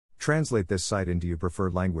Translate this site into your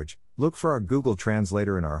preferred language. Look for our Google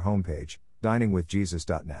Translator in our homepage,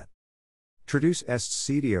 diningwithjesus.net. Traduce este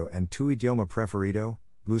sitio en tu idioma preferido,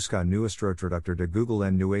 busca nuestro traductor de Google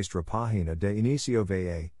en nuestra página de inicio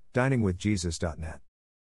va, diningwithjesus.net.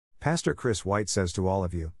 Pastor Chris White says to all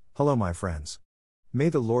of you, hello my friends. May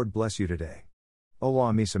the Lord bless you today.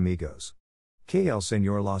 Hola mis amigos. Que el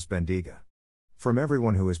Señor los bendiga. From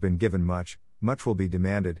everyone who has been given much, much will be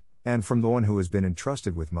demanded, and from the one who has been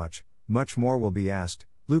entrusted with much, much more will be asked.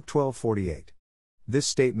 Luke 12:48. This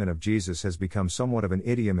statement of Jesus has become somewhat of an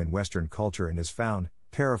idiom in Western culture and is found,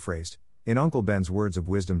 paraphrased, in Uncle Ben's words of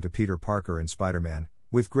wisdom to Peter Parker in Spider-Man,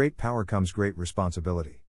 with great power comes great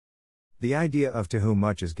responsibility. The idea of to whom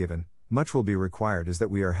much is given, much will be required is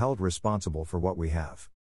that we are held responsible for what we have.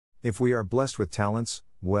 If we are blessed with talents,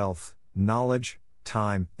 wealth, knowledge,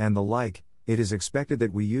 time, and the like, it is expected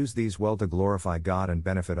that we use these well to glorify God and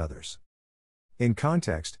benefit others. In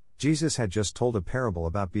context, Jesus had just told a parable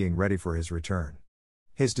about being ready for his return.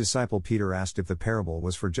 His disciple Peter asked if the parable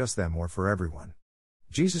was for just them or for everyone.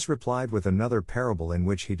 Jesus replied with another parable in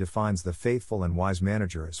which he defines the faithful and wise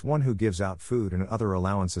manager as one who gives out food and other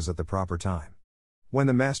allowances at the proper time. When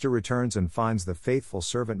the master returns and finds the faithful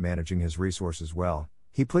servant managing his resources well,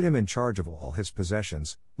 he put him in charge of all his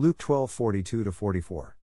possessions. Luke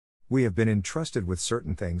 12:42-44. We have been entrusted with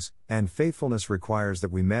certain things, and faithfulness requires that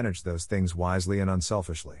we manage those things wisely and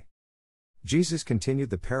unselfishly. Jesus continued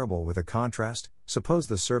the parable with a contrast. Suppose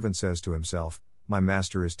the servant says to himself, my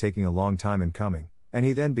master is taking a long time in coming, and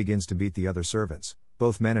he then begins to beat the other servants,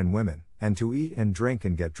 both men and women, and to eat and drink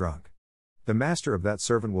and get drunk. The master of that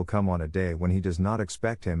servant will come on a day when he does not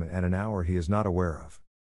expect him and at an hour he is not aware of.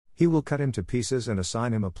 He will cut him to pieces and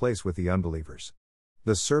assign him a place with the unbelievers.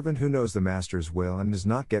 The servant who knows the master's will and does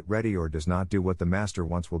not get ready or does not do what the master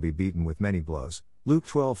wants will be beaten with many blows. Luke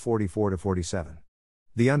 12:44-47.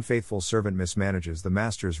 The unfaithful servant mismanages the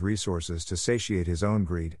master's resources to satiate his own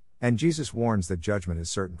greed, and Jesus warns that judgment is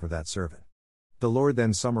certain for that servant. The Lord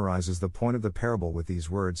then summarizes the point of the parable with these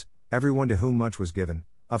words, everyone to whom much was given,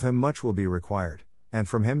 of him much will be required, and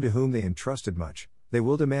from him to whom they entrusted much, they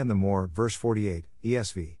will demand the more. Verse 48,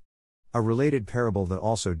 ESV. A related parable that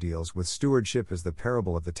also deals with stewardship is the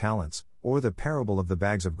parable of the talents, or the parable of the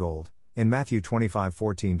bags of gold, in Matthew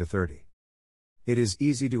 25:14-30. It is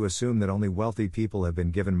easy to assume that only wealthy people have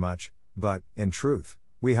been given much, but, in truth,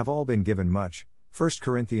 we have all been given much. 1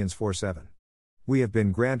 Corinthians 4:7. We have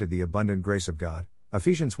been granted the abundant grace of God,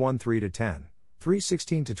 Ephesians 1:3-10,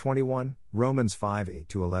 3:16-21, Romans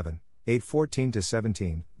 5:8-11,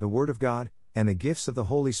 8:14-17, the Word of God, and the gifts of the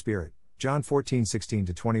Holy Spirit, John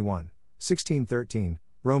 14:16-21, 16:13,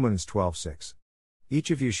 Romans 12:6.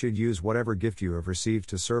 Each of you should use whatever gift you have received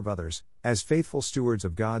to serve others, as faithful stewards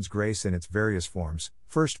of God's grace in its various forms,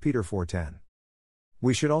 1 Peter 4:10.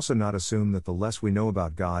 We should also not assume that the less we know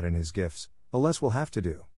about God and His gifts, the less we'll have to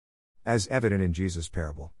do. As evident in Jesus'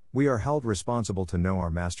 parable, we are held responsible to know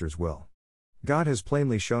our Master's will. God has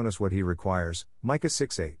plainly shown us what He requires, Micah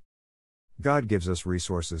 6:8. God gives us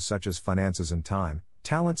resources such as finances and time,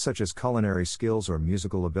 talents such as culinary skills or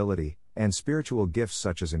musical ability, and spiritual gifts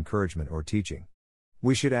such as encouragement or teaching.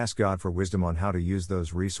 We should ask God for wisdom on how to use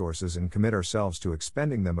those resources and commit ourselves to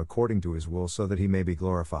expending them according to His will so that He may be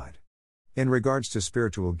glorified. In regards to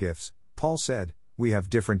spiritual gifts, Paul said, we have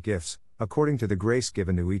different gifts, according to the grace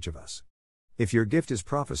given to each of us. If your gift is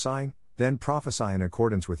prophesying, then prophesy in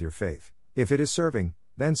accordance with your faith. If it is serving,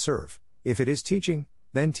 then serve. If it is teaching,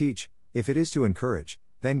 then teach. If it is to encourage,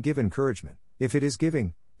 then give encouragement. If it is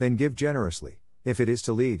giving, then give generously. If it is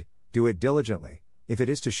to lead, do it diligently. If it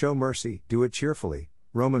is to show mercy, do it cheerfully.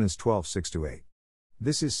 Romans 12:6-8.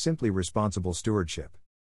 This is simply responsible stewardship.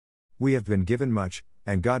 We have been given much,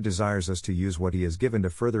 and God desires us to use what He has given to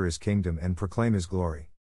further His kingdom and proclaim His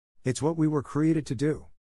glory. It's what we were created to do.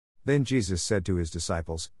 Then Jesus said to His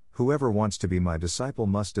disciples, whoever wants to be my disciple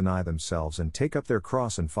must deny themselves and take up their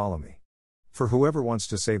cross and follow me. For whoever wants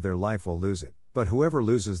to save their life will lose it, but whoever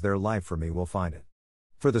loses their life for me will find it.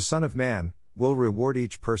 For the Son of Man will reward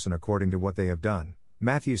each person according to what they have done.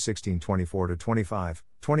 Matthew 16:24-25,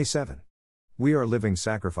 27. We are living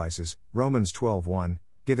sacrifices, Romans 12:1,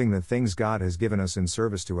 giving the things God has given us in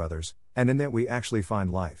service to others, and in that we actually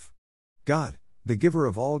find life. God, the giver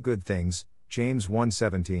of all good things, James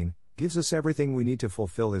 1:17, gives us everything we need to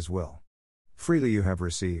fulfill His will. Freely you have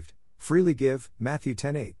received, freely give, Matthew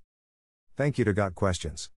 10:8. Thank you to Got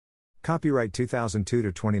Questions. Copyright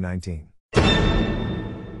 2002-2019.